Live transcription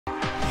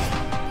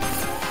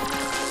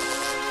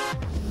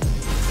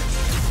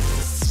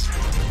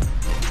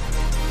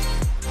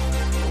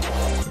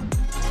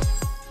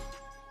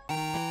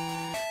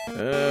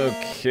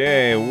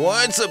Okay,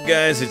 what's up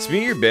guys? It's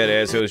me, your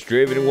badass host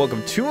Draven, and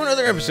welcome to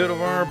another episode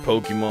of our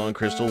Pokemon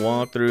Crystal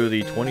walkthrough,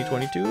 the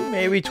 2022,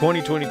 maybe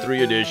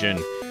 2023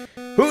 edition.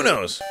 Who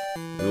knows?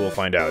 We will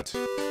find out.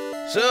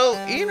 So,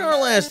 in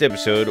our last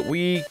episode,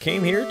 we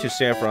came here to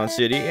Saffron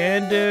City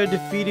and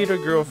defeated our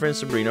girlfriend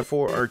Sabrina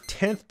for our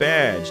 10th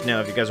badge. Now,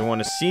 if you guys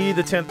want to see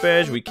the 10th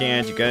badge, we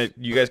can't.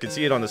 You guys can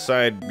see it on the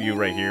side view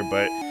right here,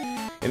 but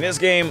in this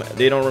game,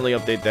 they don't really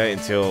update that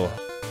until,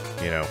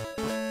 you know,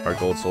 Heart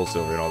Gold, Soul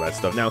Silver, and all that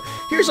stuff. Now,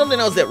 here's something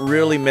else that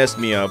really messed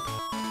me up.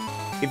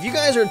 If you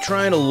guys are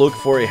trying to look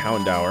for a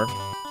Houndour,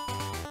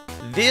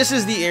 this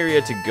is the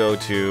area to go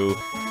to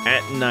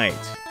at night.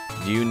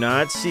 Do you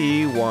not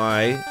see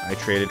why I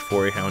traded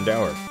for a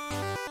Houndour?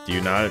 Do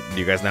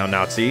you guys now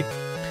not see?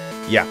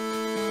 Yeah.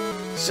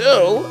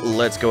 So,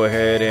 let's go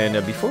ahead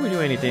and, before we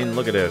do anything,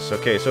 look at this.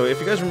 Okay, so if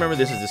you guys remember,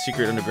 this is the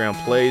secret underground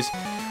place.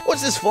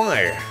 What's this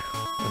flyer?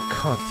 The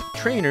Koth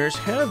trainers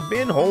have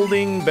been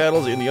holding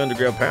battles in the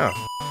underground path.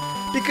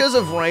 Because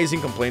of rising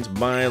complaints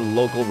by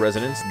local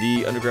residents,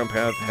 the underground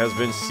path has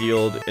been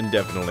sealed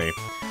indefinitely.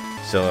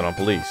 Sell it on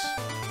police.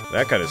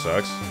 That kind of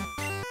sucks.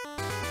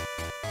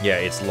 Yeah,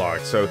 it's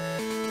locked. So,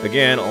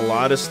 again, a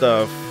lot of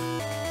stuff,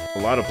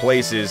 a lot of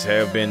places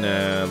have been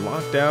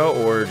locked out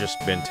or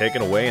just been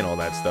taken away and all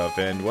that stuff.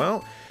 And,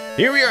 well,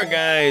 here we are,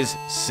 guys.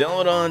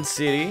 Celadon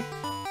City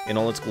in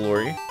all its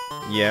glory.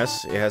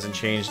 Yes, it hasn't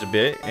changed a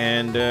bit.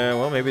 And,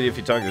 well, maybe if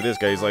you talk to this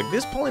guy, he's like,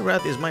 this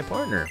Poliwrath is my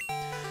partner.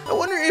 I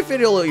wonder if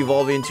it'll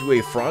evolve into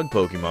a frog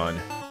Pokemon.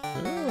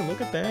 Oh, look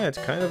at that. It's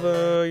kind of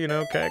a, you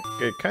know,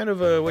 kind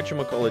of a,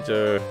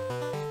 whatchamacallit,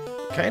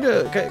 kind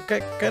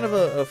of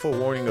a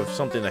forewarning of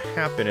something to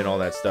happen and all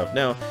that stuff.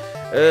 Now,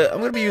 I'm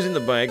going to be using the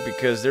bike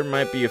because there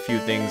might be a few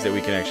things that we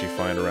can actually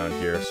find around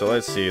here. So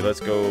let's see. Let's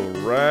go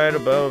right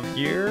above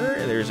here.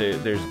 There's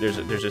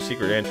a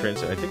secret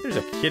entrance. I think there's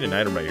a hidden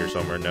item right here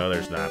somewhere. No,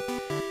 there's not.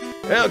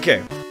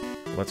 Okay.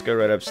 Let's go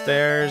right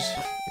upstairs.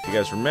 If you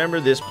guys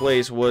remember, this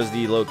place was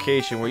the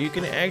location where you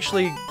can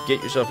actually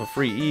get yourself a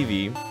free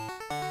Eevee.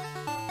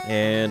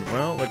 And,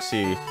 well, let's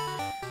see.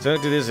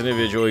 Talk to this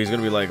individual, he's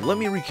gonna be like, let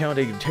me recount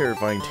a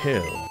terrifying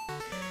tale.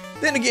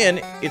 Then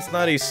again, it's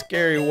not a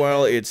scary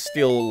while it's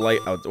still light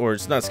out, or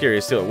it's not scary,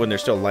 it's still when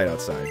there's still light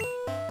outside.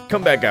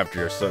 Come back after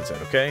your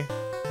sunset, okay?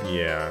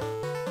 Yeah.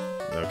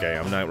 Okay,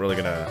 I'm not really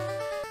gonna...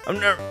 I'm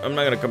not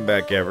gonna come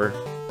back ever.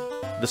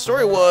 The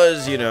story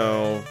was, you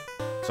know,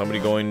 somebody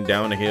going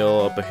down a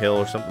hill, up a hill,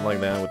 or something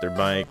like that with their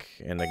bike,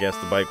 and I guess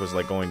the bike was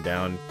like going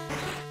down. It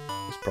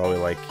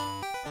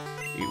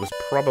was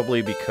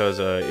probably because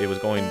it was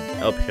going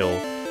uphill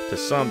to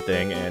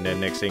something, and then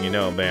next thing you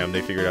know, bam,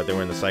 they figured out they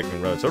were in the cycling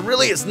road. So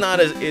really, it's not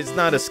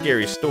a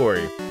scary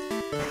story.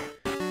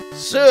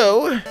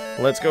 So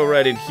let's go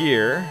right in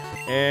here,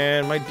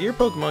 and my dear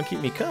Pokemon keep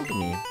me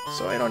company,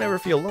 so I don't ever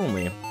feel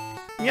lonely.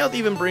 Meowth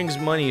even brings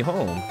money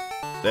home.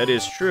 That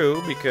is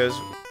true because,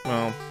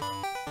 well,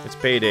 it's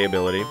payday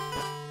ability,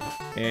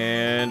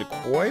 and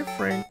quite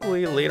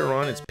frankly, later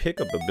on, it's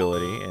pickup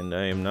ability. And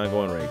I am not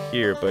going right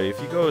here, but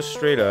if you go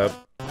straight up,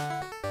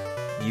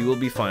 you will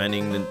be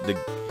finding the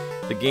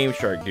Game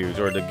Shark dudes,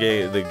 or the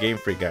Game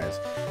Freak guys.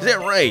 Is that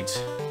right?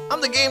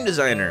 I'm the game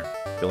designer.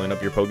 Filling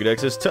up your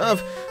Pokédex is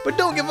tough, but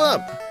don't give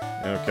up.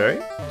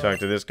 Okay, talk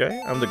to this guy.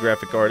 I'm the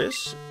graphic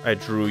artist. I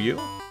drew you.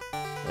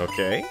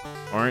 Okay,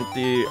 aren't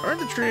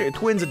the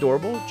twins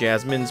adorable?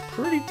 Jasmine's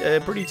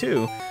pretty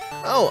too.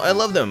 Oh, I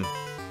love them.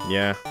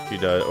 Yeah, she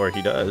does, or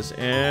he does.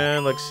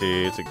 And let's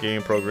see, it's a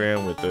game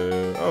program with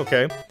the...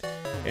 Okay.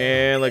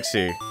 And let's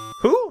see.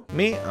 Who?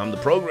 Me? I'm the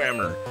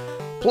programmer.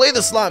 Play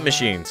the slot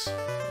machines.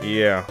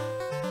 Yeah.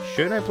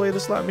 Should I play the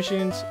slot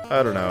machines?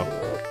 I don't know.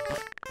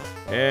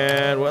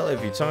 And, well,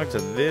 if you talk to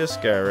this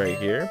guy right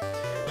here.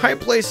 High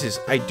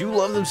places. I do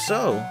love them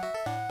so.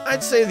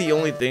 I'd say the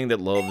only thing that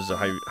loves the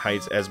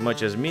heights as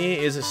much as me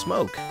is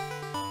smoke.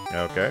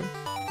 Okay.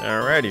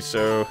 Alrighty,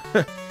 so...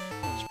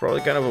 it's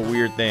probably kind of a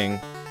weird thing.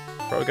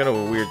 Probably kind of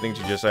a weird thing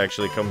to just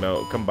actually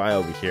come by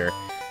over here.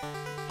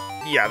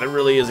 Yeah, there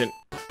really isn't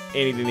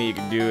anything that you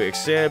can do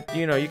except,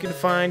 you know, you can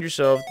find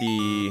yourself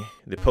the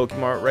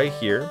Pokemart right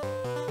here.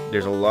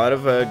 There's a lot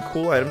of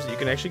cool items that you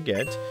can actually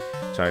get.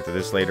 Talk to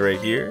this lady right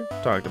here.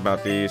 Talked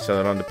about the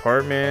Celadon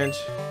department.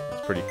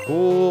 It's pretty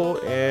cool.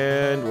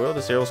 And, well,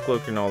 the sales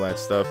cloak and all that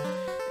stuff.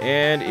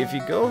 And if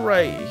you go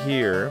right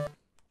here,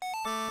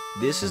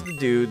 this is the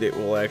dude that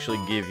will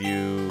actually give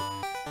you...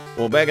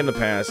 Well, back in the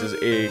past,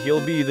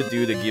 he'll be the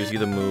dude that gives you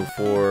the move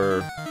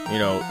for, you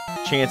know,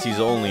 Chanseys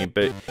only.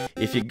 But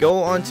if you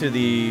go onto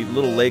the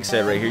little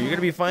lakeside right here, you're going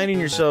to be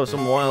finding yourself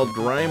some wild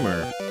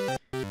Grimer.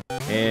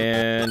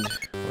 And,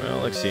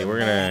 well, let's see. We're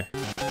going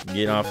to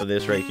get off of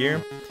this right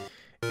here.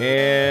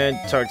 And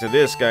talk to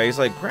this guy. He's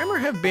like, Grimer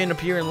have been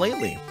appearing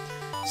lately.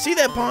 See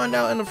that pond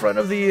out in the front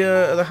of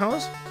the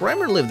house?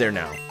 Grimer live there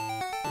now.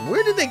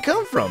 Where did they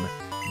come from?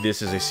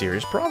 This is a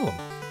serious problem.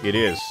 It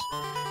is.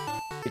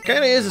 It kind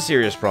of is a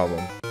serious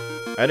problem.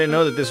 I didn't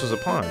know that this was a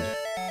pond.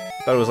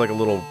 I thought it was like a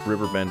little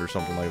river bend or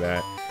something like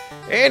that.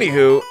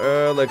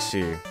 Anywho, let's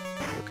see.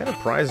 What kind of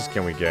prizes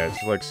can we get?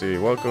 Let's see.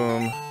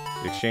 Welcome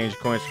Exchange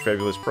coins for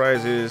fabulous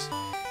prizes.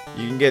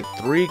 You can get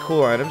 3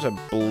 cool items. I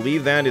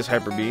believe that is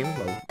Hyper Beam,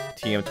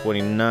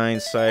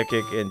 TM29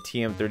 Psychic, and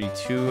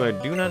TM32. I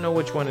do not know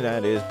which one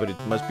that is, but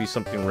it must be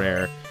something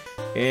rare.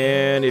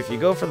 And if you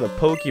go for the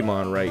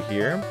Pokemon right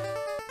here,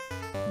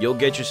 you'll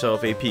get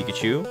yourself a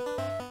Pikachu,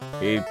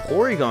 a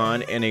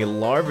Porygon, and a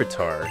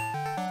Larvitar.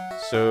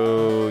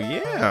 So,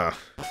 yeah.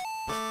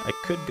 I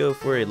could go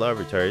for a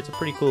Larvitar. It's a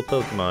pretty cool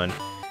Pokemon.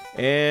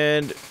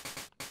 And,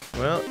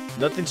 well,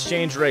 nothing's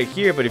changed right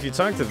here, but if you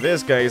talk to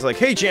this guy, he's like,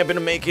 "Hey, champion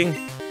of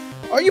making,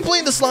 are you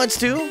playing the slots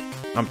too?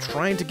 I'm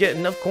trying to get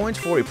enough coins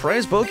for a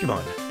prize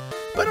Pokemon,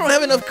 but I don't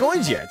have enough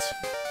coins yet."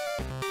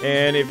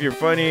 And if you're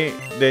funny,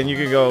 then you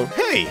can go,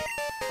 "Hey,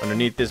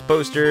 underneath this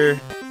poster,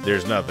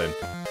 there's nothing."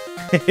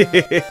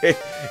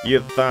 You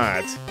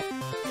thought.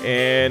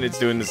 And it's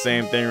doing the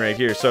same thing right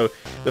here. So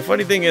the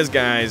funny thing is,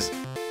 guys,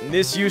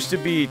 this used to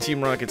be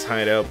Team Rocket's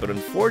hideout, but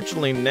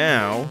unfortunately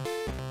now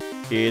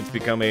it's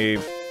become a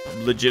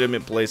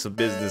legitimate place of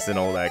business and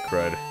all that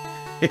crud.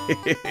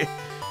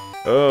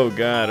 Oh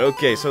god.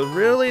 Okay, so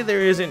really there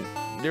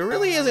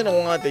really isn't a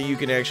lot that you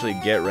can actually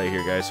get right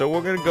here, guys. So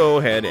we're gonna go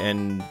ahead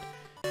and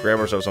grab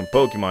ourselves some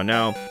Pokemon.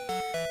 Now,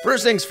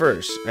 first things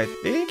first, I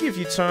think if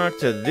you talk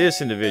to this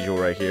individual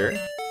right here,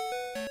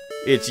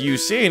 it's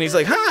UC, and he's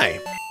like, "Hi,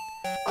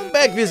 I'm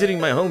back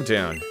visiting my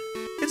hometown.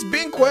 It's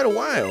been quite a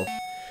while.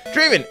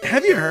 Draven,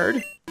 have you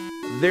heard?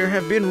 There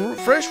have been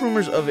fresh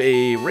rumors of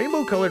a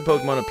rainbow-colored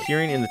Pokemon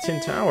appearing in the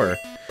Tin Tower.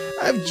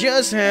 I've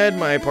just had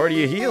my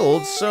party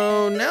healed,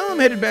 so now I'm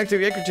headed back to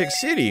Ecruteak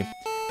City.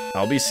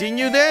 I'll be seeing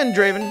you then,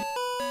 Draven."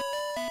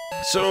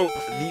 So,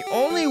 the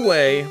only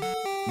way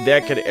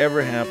that could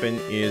ever happen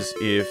is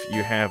if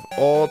you have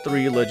all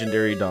 3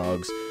 legendary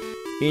dogs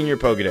in your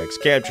Pokédex,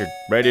 captured,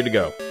 ready to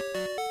go.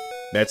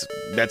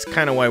 That's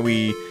kind of why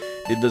we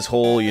did this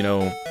whole, you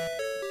know,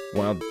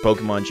 wild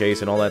Pokemon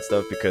chase and all that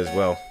stuff, because,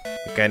 well,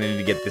 we kind of need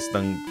to get this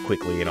done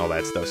quickly and all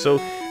that stuff. So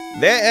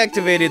that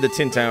activated the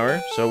Tin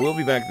Tower, so we'll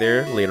be back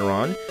there later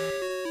on.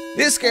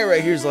 This guy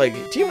right here is like,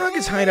 Team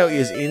Rocket's hideout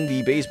is in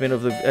the basement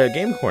of the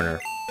game corner.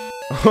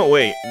 Oh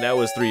wait, that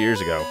was 3 years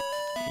ago.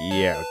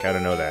 Yeah, kind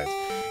of know that.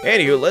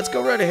 Anywho, let's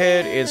go right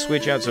ahead and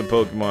switch out some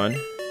Pokemon.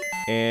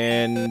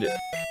 And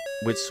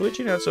with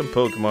switching out some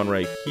Pokemon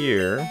right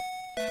here,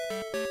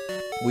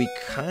 we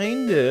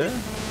kinda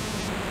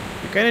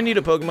need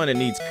a Pokemon that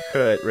needs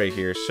cut right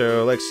here.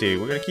 So let's see.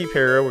 We're gonna keep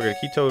Hera. We're gonna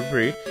keep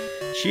Toadbree.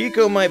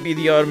 Chico might be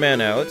the odd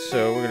man out,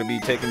 so we're gonna be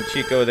taking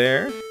Chico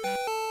there.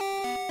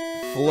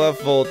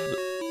 Fluffbolt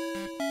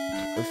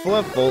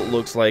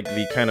looks like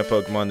the kind of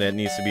Pokemon that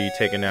needs to be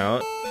taken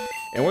out.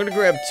 And we're gonna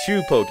grab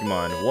 2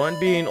 Pokemon. One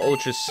being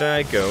Ultra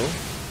Psycho,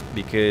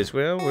 because,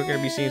 well, we're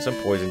gonna be seeing some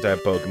poison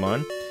type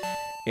Pokemon.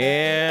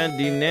 And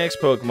the next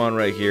Pokemon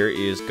right here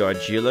is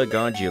Godzilla.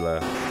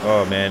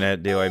 Oh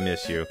man, do I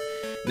miss you.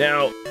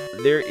 Now,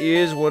 there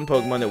is one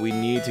Pokemon that we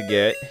need to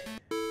get.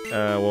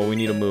 Well, we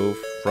need to move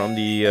from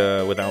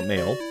the without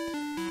mail.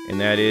 And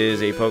that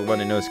is a Pokemon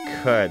that knows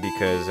cut,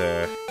 because,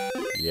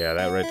 yeah,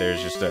 that right there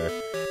is just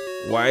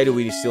why do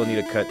we still need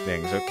to cut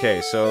things?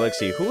 Okay, so let's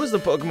see. Who was the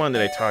Pokemon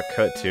that I taught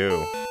cut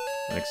to?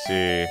 Let's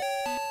see.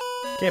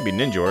 Can't be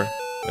Ninjor.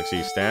 Let's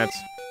see, stats.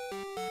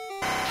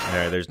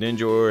 Alright, there's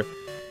Ninjor.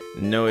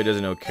 No, it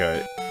doesn't know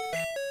cut.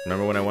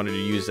 Remember when I wanted to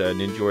use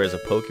Ninjor as a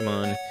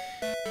Pokemon?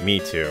 Me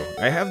too.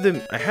 I have the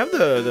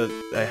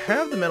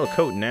metal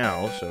coat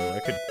now, so I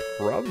could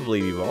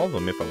probably evolve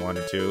them if I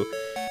wanted to.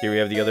 Here we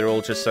have the other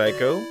Ultra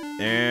Psycho,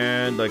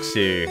 and let's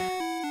see,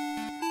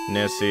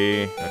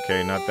 Nessie.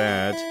 Okay, not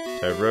that.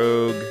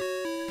 Tyrogue,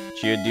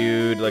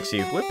 Geodude. Let's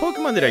see, what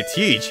Pokemon did I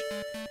teach?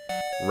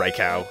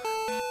 Raikou.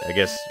 I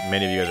guess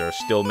many of you guys are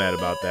still mad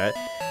about that.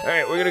 All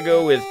right, we're gonna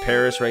go with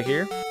Paris right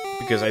here,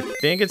 because I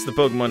think it's the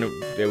Pokemon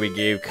that we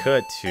gave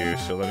cut to.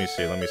 So let me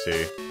see. Let's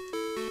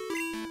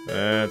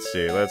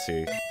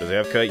see. Does it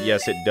have cut?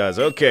 Yes, it does.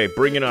 Okay,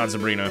 bring it on,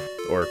 Sabrina.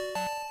 Or,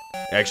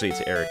 actually,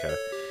 it's Erika.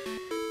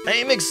 I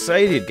am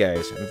excited,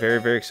 guys. I'm very,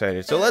 very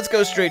excited. So let's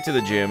go straight to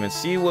the gym and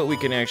see what we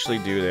can actually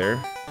do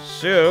there.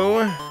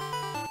 So,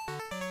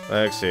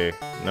 let's see.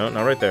 No,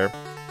 not right there.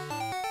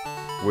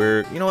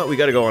 You know what? We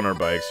gotta go on our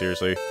bike,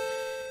 seriously.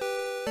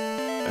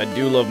 I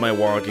do love my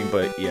walking,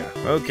 but yeah.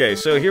 Okay,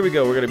 so here we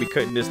go. We're gonna be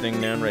cutting this thing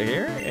down right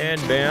here.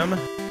 And bam,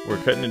 we're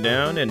cutting it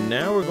down. And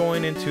now we're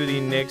going into the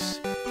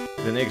next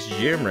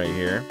gym right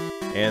here.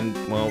 And,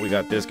 well, we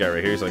got this guy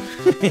right here. He's like,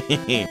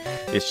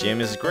 this gym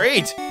is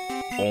great.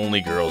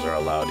 Only girls are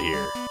allowed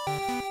here.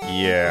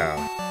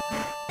 Yeah.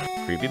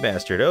 Creepy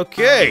bastard.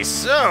 Okay,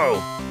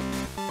 so,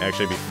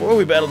 actually, before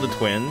we battle the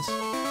twins,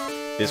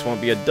 this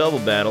won't be a double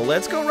battle.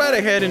 Let's go right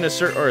ahead and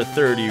assert our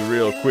 30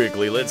 real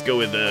quickly. Let's go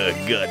with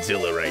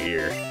Godzilla right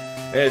here.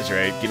 That's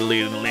right. Get a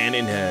lay of the land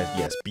and,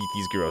 yes, beat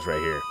these girls right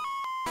here.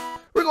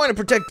 We're going to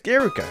protect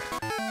Erika.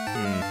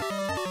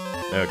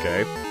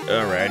 Okay.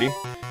 Alrighty.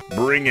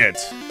 Bring it.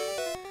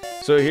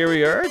 So here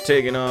we are,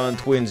 taking on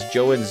twins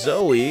Joe and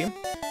Zoe.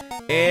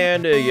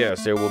 And,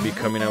 yes, there will be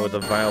coming out with a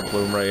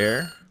Vileplume right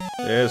here.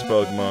 This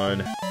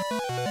Pokemon's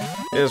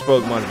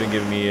been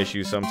giving me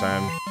issues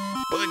sometime.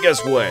 But But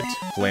guess what?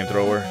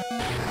 Flamethrower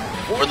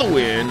for the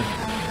win.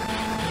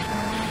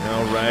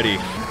 Alrighty.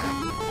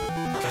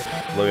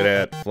 Look at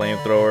that.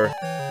 Flamethrower.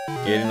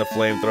 Getting the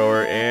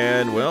flamethrower.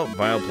 And, well,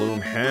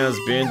 Vileplume has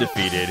been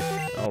defeated.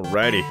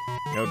 Alrighty.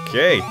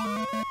 Okay.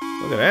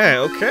 Look at that.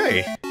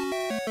 Okay.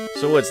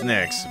 So what's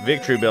next?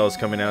 Victory Bell is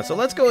coming out. So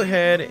let's go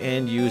ahead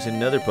and use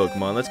another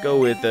Pokemon. Let's go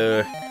with,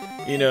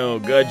 you know,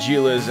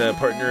 Godzilla's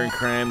partner in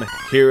crime,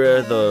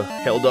 Hera, the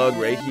Hell Dog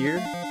right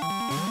here.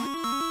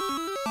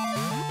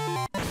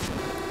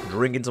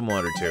 Drinking some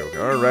water, too.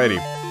 Alrighty.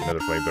 Another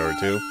flamethrower,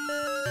 too.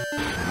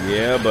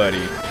 Yeah,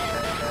 buddy.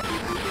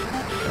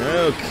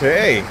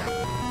 Okay.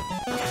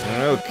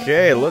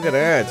 Okay, look at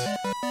that.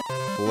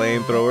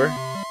 Flamethrower.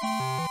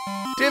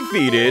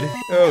 Defeated.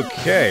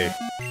 Okay.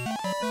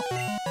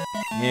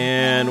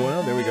 And,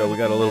 well, there we go. We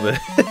got a little bit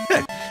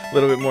a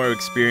little bit more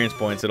experience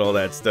points and all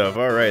that stuff.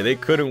 Alright, they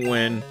couldn't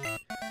win.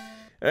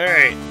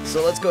 Alright,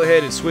 so let's go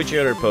ahead and switch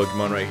out our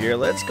Pokemon right here.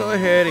 Let's go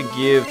ahead and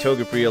give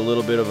Togepi a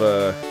little bit of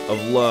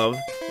love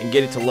and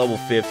get it to level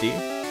 50.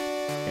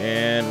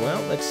 And,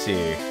 well, let's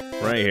see.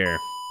 Right here.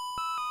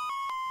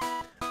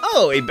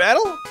 Oh, a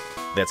battle?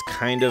 That's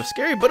kind of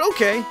scary, but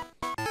okay.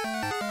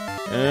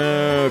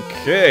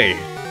 Okay.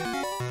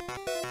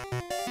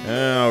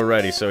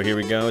 Alrighty, so here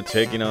we go,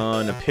 taking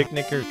on a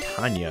picnicker,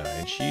 Tanya,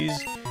 and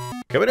she's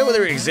coming in with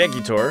her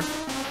Executor.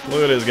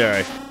 Look at this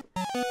guy.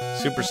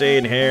 Super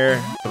Saiyan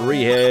hair,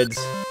 3 heads,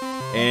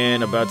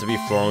 and about to be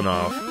flown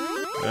off.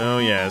 Oh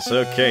yes,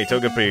 okay,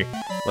 Togepi,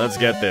 let's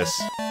get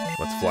this.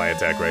 Let's fly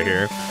attack right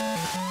here.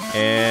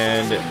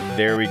 And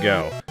there we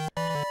go.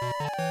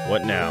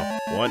 What now?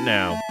 What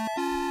now?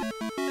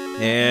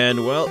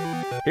 And, well,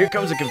 here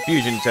comes a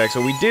confusion attack.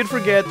 So we did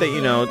forget that,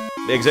 you know,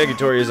 the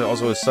Executor is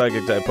also a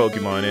psychic type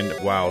Pokemon.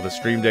 And wow, the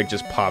stream deck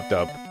just popped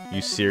up.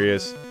 You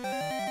serious?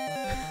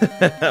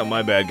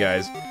 My bad,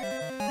 guys.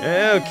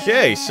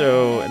 Okay,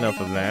 so enough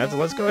of that.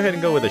 Let's go ahead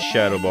and go with a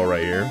Shadow Ball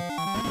right here.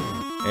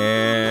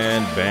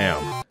 And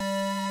bam.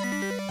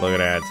 Look at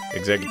that.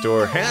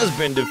 Executor has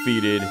been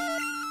defeated.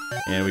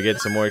 And we get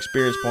some more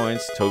experience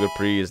points.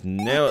 Togepi is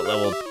now at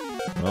level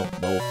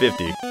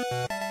 50.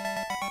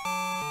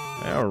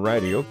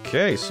 Alrighty,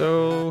 okay,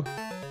 so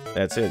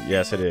that's it.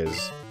 Yes, it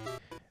is.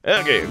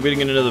 Okay, I'm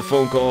getting another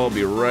phone call. I'll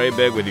be right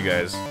back with you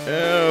guys.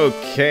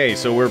 Okay,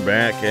 so we're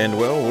back, and,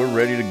 well, we're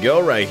ready to go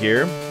right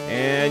here.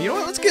 And, you know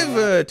what? Let's give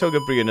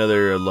Togepi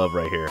another love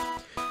right here.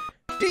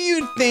 Do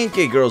you think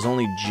a girl's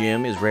only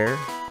gym is rare?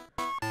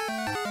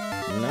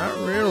 Not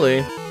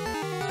really.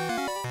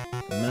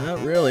 Not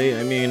really.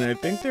 I mean, I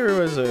think there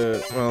was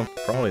a... Well,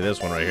 probably this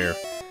one right here.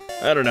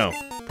 I don't know.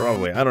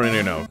 Probably. I don't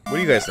even know. What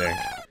do you guys think?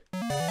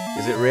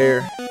 Is it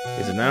rare?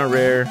 Is it not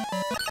rare?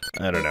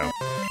 I don't know.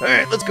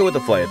 Alright, let's go with the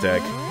Fly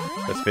Attack.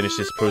 Let's finish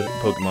this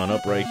Pokemon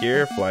up right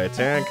here. Fly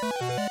Attack.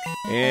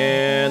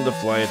 And the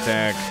Fly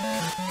Attack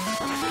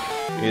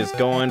is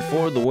going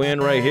for the win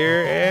right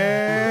here.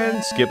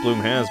 And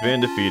Skiploom has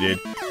been defeated.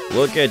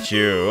 Look at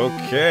you.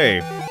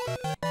 Okay.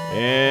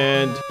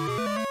 And,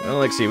 well,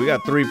 let's see. We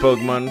got 3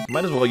 Pokemon.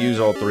 Might as well use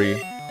all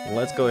 3.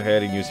 Let's go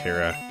ahead and use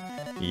Hera.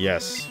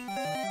 Yes.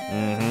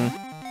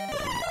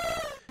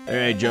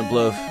 Alright,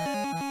 Jumpluff.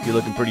 You're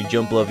looking pretty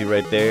Jumpluffy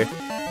right there.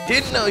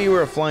 Didn't know you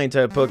were a flying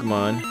type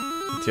Pokemon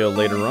until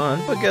later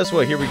on, but guess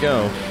what? Here we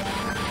go.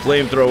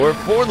 Flamethrower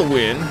for the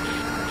win.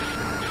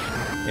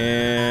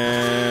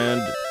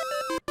 And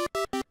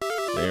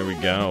there we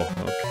go.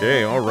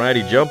 Okay,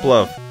 alrighty.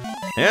 Jumpluff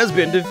has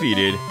been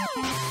defeated.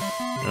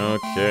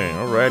 Okay,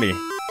 alrighty.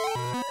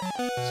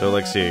 So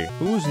let's see.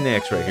 Who's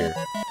next right here?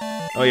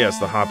 Oh yes,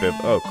 the Hoppip.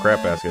 Oh,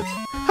 crap baskets.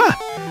 Ha!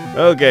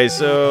 Okay,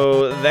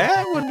 so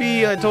that would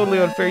be totally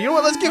unfair. You know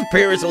what? Let's give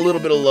Paris a little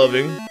bit of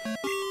loving.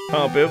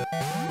 Hoppip.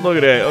 Look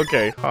at that.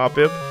 Okay,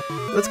 Hoppip.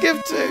 Let's give,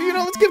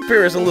 let's give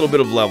Paris a little bit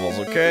of levels,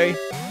 okay?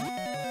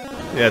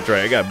 Yeah, that's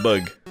right. I got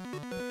Bug.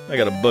 I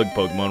got a Bug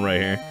Pokemon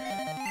right here.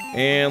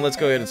 And let's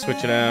go ahead and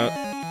switch it out.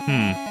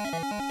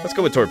 Let's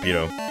go with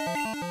Torpedo.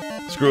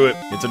 Screw it.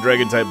 It's a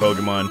Dragon-type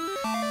Pokemon.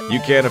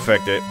 You can't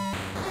affect it.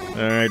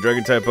 Alright,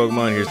 Dragon-type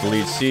Pokemon. Here's the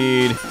Leech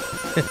Seed.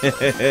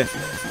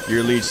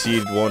 Your Leech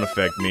Seed won't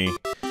affect me.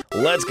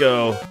 Let's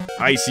go.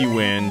 Icy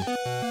Wind.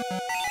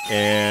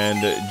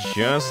 And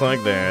just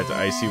like that,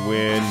 Icy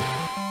Wind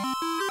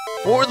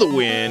for the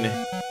win.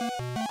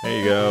 There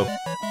you go.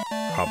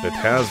 Hoppip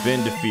has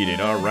been defeated.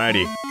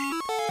 Alrighty.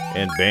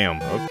 And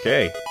bam.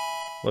 Okay.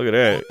 Look at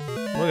that.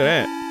 Look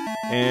at that.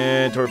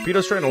 And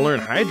Torpedo's trying to learn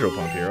Hydro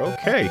Pump here.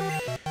 Okay.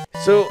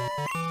 So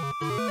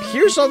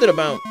here's something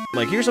about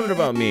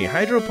me.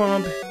 Hydro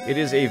Pump, it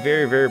is a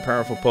very, very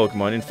powerful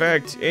Pokemon. In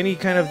fact, any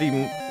kind of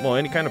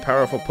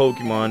powerful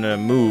Pokemon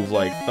move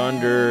like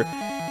Thunder,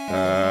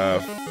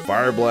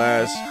 Fire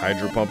Blast,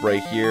 Hydro Pump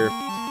right here,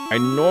 I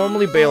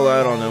normally bail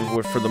out on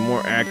them for the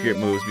more accurate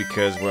moves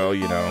because, well,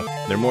 you know,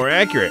 they're more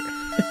accurate.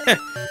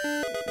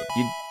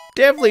 You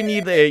definitely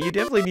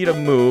need a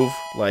move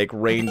like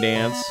Rain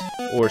Dance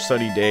or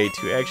Sunny Day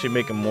to actually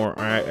make them more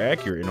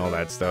accurate and all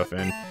that stuff.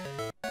 And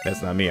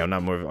that's not me. I'm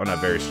not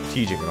very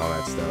strategic and all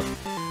that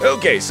stuff.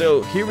 Okay,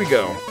 so here we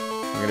go.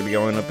 We're gonna be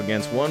going up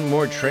against one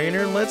more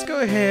trainer. Let's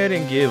go ahead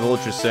and give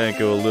Ultra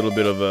Sanko a little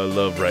bit of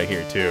love right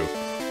here too.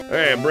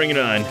 Alright, bring it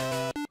on.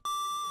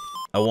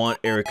 I want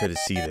Erika to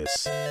see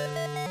this.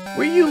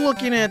 Were you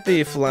looking at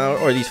the flower,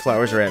 or these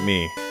flowers are at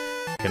me?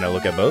 Can I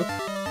look at both?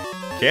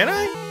 Can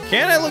I?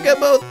 Can I look at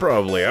both?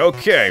 Probably.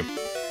 Okay.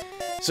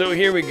 So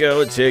here we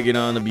go, taking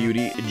on the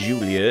beauty,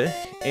 Julia.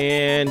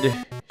 And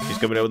she's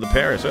coming out with the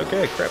Paris.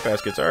 Okay, crap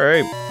baskets.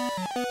 Alright.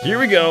 Here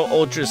we go,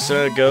 Ultra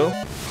Sanko.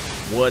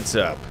 What's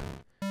up?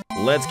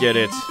 Let's get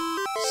it.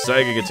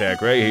 Psychic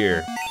attack right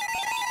here.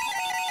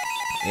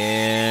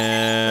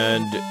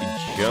 And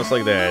just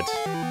like that.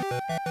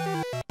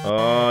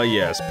 Oh,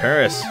 yes.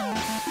 Paris.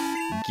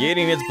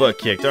 Getting its butt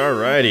kicked.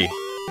 Alrighty.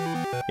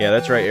 Yeah,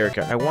 that's right,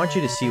 Erika. I want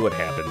you to see what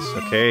happens,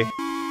 okay?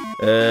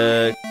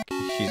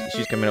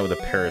 She's coming out with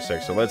a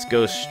Parasect, so let's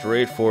go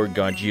straight for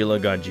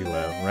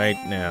Godzilla right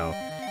now.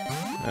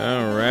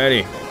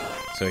 Alrighty.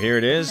 So here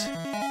it is.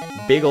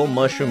 Big old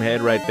mushroom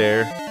head right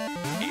there.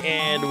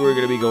 And we're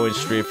gonna be going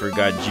straight for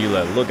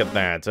Godzilla. Look at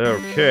that.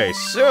 Okay,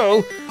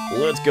 so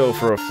let's go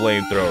for a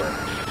flamethrower.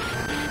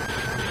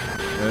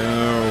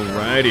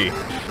 Alrighty.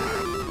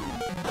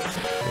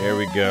 There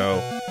we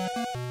go.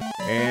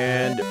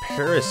 And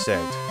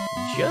Parasect.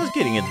 Just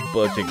getting its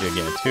butt kicked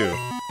again, too.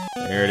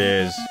 There it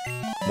is.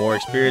 More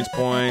experience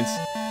points.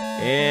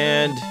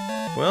 And,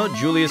 well,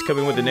 Julia's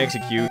coming with an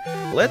Execute.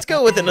 Let's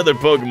go with another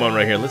Pokemon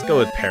right here. Let's go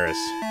with Paris.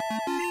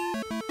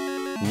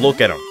 Look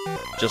at him.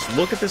 Just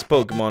look at this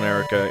Pokemon,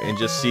 Erika, and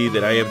just see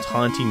that I am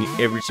taunting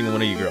every single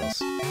one of you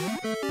girls.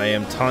 I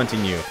am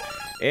taunting you.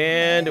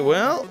 And,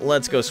 well,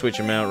 let's go switch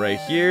him out right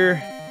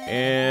here.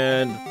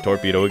 And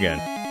Torpedo again.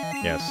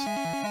 Yes.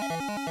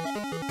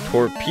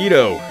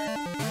 Torpedo.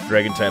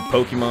 Dragon-type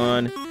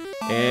Pokemon.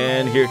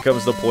 And here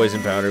comes the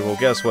Poison Powder. Well,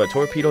 guess what?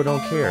 Torpedo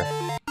don't care.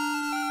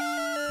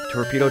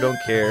 Torpedo don't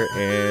care.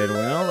 And,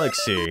 well, let's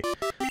see.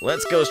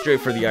 Let's go straight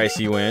for the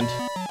Icy Wind.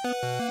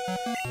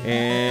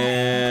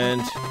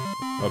 And...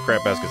 oh,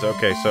 crap baskets.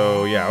 Okay,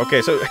 so, yeah.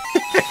 Okay, so...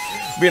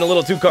 being a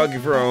little too cocky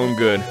for our own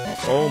good.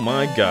 Oh,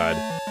 my God.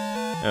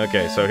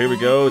 Okay, so here we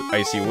go.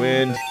 Icy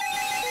Wind.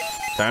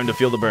 Time to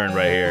feel the burn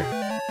right here.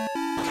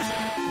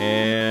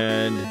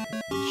 And...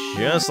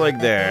 just like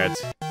that.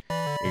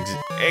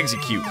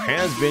 Execute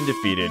has been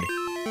defeated.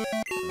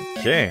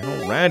 Okay,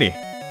 alrighty.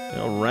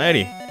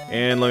 Alrighty.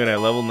 And look at that,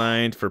 level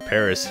 9 for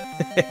Paris.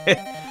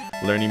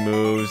 Learning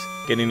moves,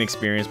 getting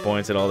experience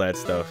points, and all that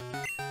stuff.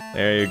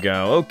 There you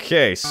go.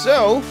 Okay,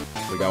 so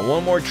we got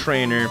one more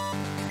trainer.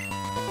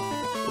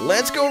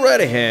 Let's go right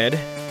ahead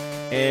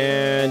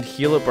and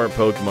heal up our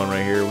Pokemon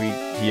right here.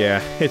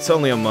 Yeah, it's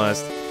only a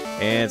must.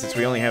 And since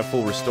we only have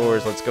full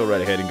restores, let's go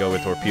right ahead and go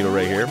with Torpedo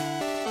right here.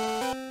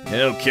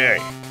 Okay.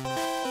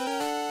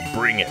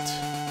 Bring it.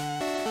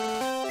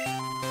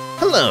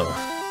 Hello.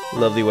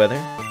 Lovely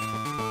weather.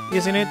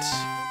 Isn't it?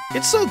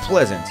 It's so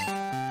pleasant.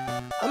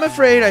 I'm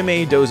afraid I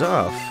may doze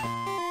off.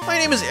 My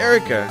name is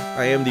Erika.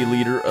 I am the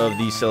leader of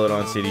the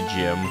Celadon City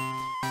Gym.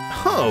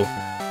 Oh,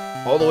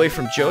 all the way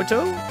from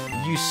Johto?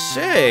 You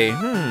say?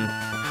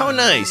 How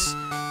nice.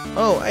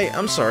 Oh,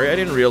 I'm sorry. I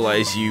didn't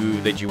realize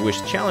that you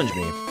wished to challenge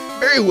me.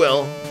 Very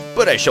well,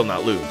 but I shall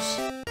not lose.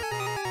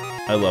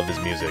 I love this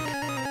music.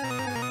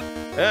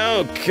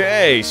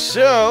 Okay,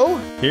 so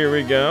here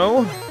we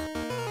go.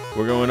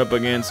 We're going up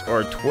against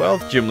our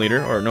 12th gym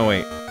leader. Or no,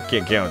 wait, I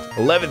can't count.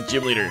 11th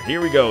gym leader.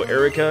 Here we go.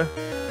 Erika,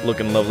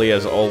 looking lovely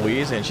as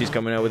always, and she's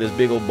coming out with this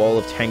big old ball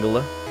of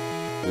Tangela.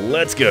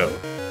 Let's go.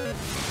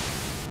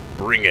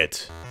 Bring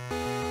it.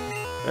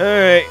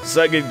 Alright,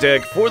 Psychic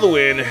Attack for the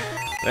win.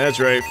 That's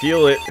right,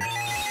 feel it.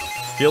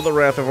 Feel the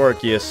wrath of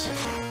Arceus.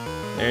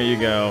 There you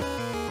go.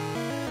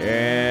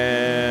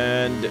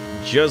 And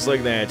just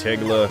like that,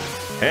 Tangela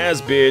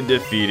has been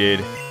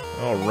defeated.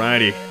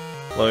 Alrighty.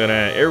 Look at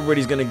that.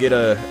 Everybody's going to get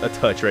a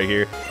touch right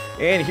here.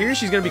 And here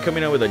she's going to be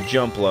coming out with a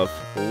Jump Bluff.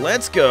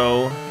 Let's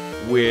go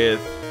with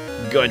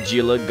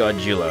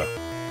Godzilla.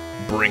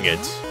 Bring it.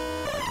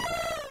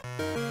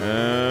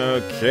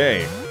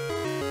 Okay.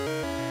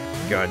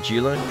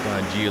 Godzilla.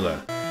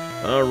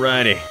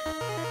 Alrighty.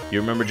 You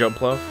remember Jump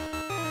Bluff?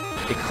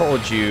 It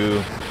called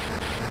you...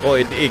 well,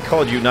 it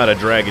called you not a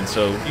dragon,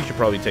 so you should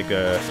probably take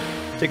a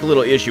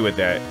little issue with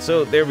that.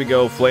 So there we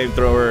go,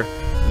 Flamethrower.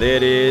 There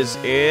it is,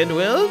 and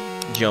well,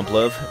 Jump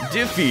Love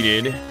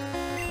defeated.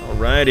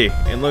 Alrighty,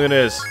 and look at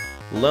this,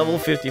 level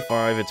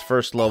 55, its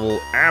first level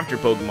after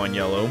Pokemon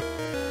Yellow.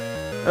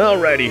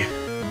 Alrighty,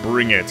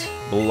 bring it.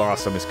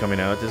 Blossom is coming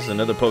out. This is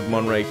another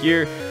Pokemon right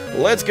here.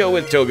 Let's go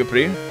with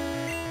Togepi.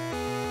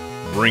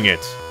 Bring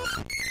it.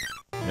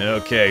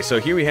 Okay, so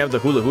here we have the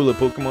Hula Hula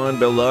Pokemon,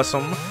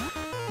 Blossom.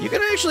 You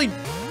can actually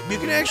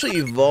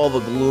evolve a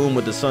Gloom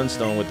with the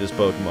Sunstone with this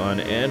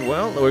Pokemon, and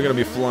well, we're gonna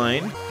be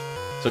flying.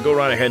 So go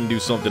right ahead and do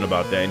something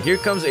about that. And here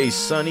comes a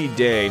sunny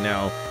day.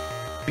 Now,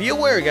 be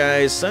aware,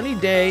 guys, sunny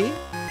day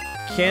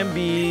can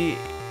be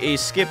a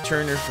skip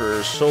turner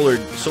for Solar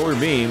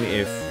Beam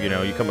if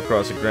you come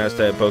across a Grass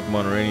type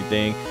Pokemon or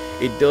anything.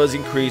 It does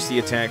increase the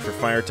attack for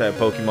Fire type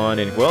Pokemon,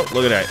 and well,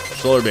 look at that,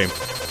 Solar Beam.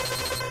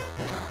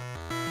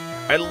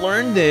 I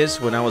learned this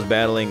when I was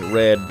battling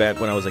Red back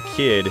when I was a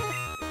kid.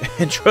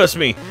 And trust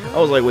me, I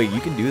was like, wait, you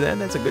can do that?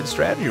 That's a good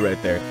strategy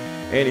right there.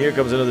 And here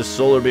comes another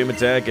solar beam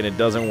attack, and it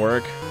doesn't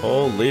work.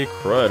 Holy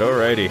crud,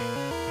 alrighty.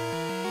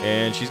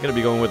 And she's going to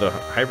be going with a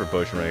hyper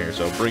potion right here,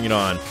 so bring it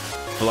on.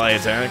 Fly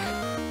attack.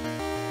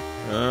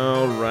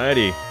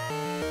 Alrighty.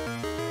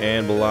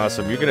 And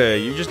Blossom,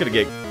 you're just gonna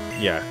get,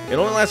 yeah, it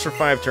only lasts for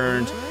 5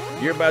 turns.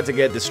 You're about to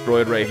get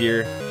destroyed right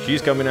here.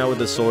 She's coming out with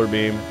the solar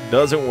beam.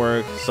 Doesn't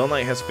work.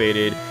 Sunlight has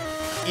faded.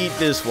 Eat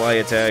this fly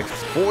attack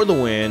for the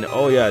win.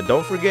 Oh yeah,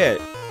 don't forget.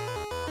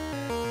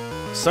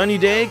 Sunny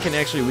Day can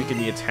actually weaken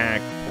the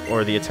attack,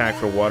 or the attack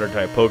for water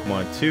type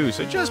Pokemon too.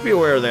 So just be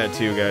aware of that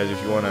too, guys,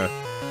 if you want to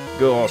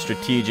go all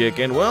strategic.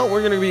 And well, we're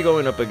going to be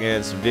going up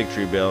against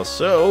Victory Bell.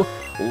 So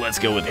let's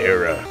go with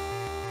Hera.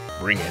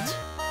 Bring it.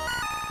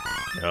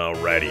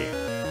 Alrighty.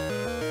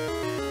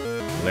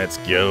 Let's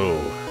go.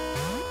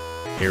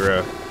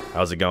 Hera,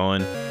 how's it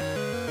going?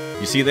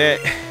 You see that?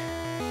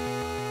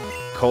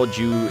 Called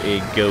you a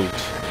goat.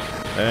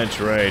 That's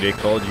right, it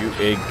called you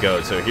a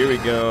goat. So here we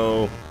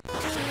go.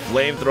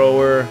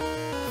 Flamethrower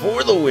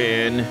for the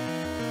win.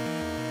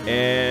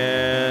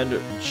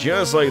 And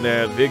just like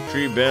that,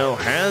 Victory Bell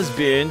has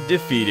been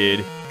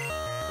defeated.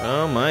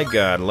 Oh my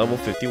god, level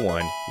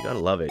 51. You gotta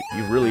love it.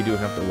 You really do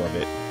have to love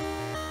it.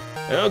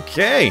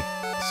 Okay,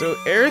 so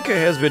Erika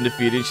has been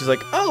defeated. She's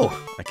like, oh,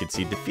 I can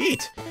see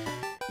defeat.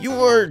 You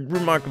are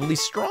remarkably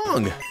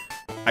strong.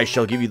 I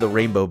shall give you the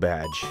rainbow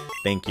badge.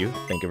 Thank you.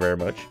 Thank you very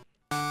much.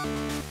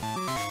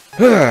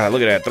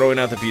 Look at that. Throwing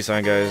out the peace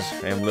sign, guys.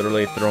 I am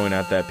literally throwing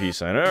out that peace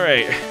sign.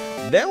 Alright.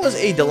 That was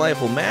a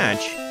delightful match.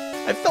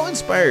 I felt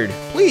inspired.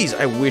 Please,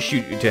 I wish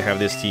you to have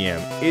this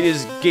TM. It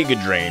is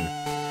Giga Drain.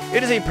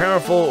 It is a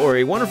powerful or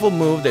a wonderful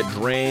move that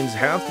drains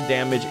half the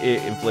damage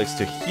it inflicts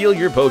to heal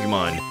your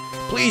Pokemon.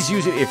 Please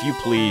use it if you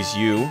please,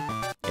 you.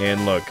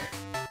 And look.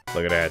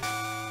 Look at that.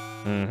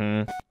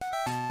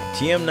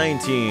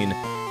 TM19,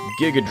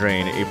 Giga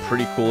Drain, a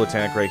pretty cool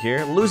attack right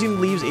here. Losing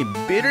leaves a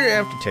bitter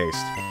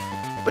aftertaste,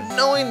 but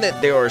knowing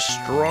that there are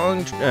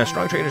strong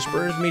trainers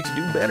spurs me to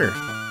do better.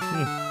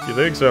 You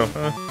think so,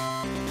 huh?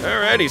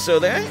 Alrighty, so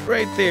that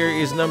right there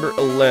is number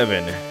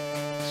 11.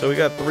 So we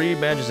got 3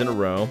 badges in a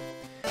row.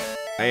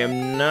 I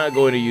am not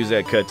going to use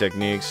that cut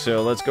technique,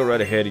 so let's go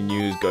right ahead and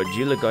use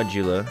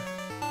Godzilla.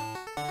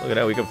 Look at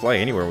that, we can fly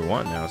anywhere we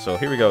want now. So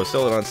here we go,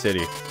 Celadon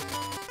City.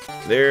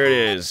 There it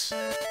is.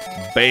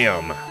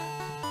 Bam.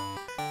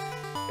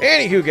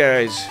 Anywho,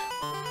 guys,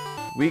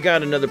 we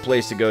got another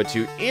place to go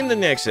to in the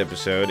next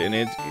episode, and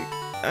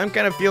I'm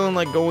kind of feeling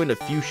like going to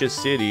Fuchsia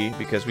City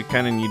because we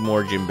kind of need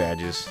more gym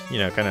badges. You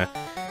know, kind of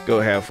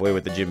go halfway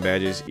with the gym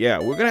badges. Yeah,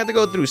 we're going to have to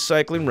go through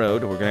Cycling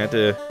Road. We're going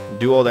to have to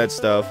do all that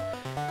stuff.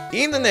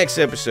 In the next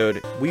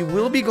episode, we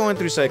will be going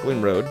through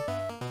Cycling Road,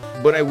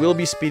 but I will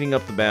be speeding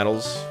up the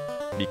battles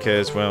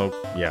because, well,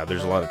 yeah,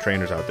 there's a lot of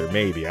trainers out there.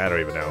 Maybe, I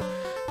don't even know.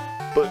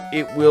 But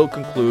it will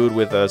conclude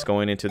with us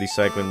going into the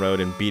Cycling Road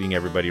and beating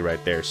everybody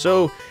right there.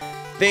 So,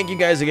 thank you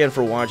guys again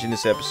for watching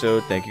this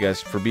episode. Thank you guys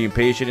for being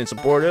patient and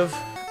supportive.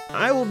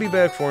 I will be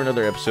back for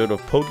another episode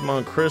of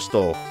Pokemon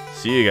Crystal.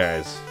 See you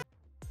guys.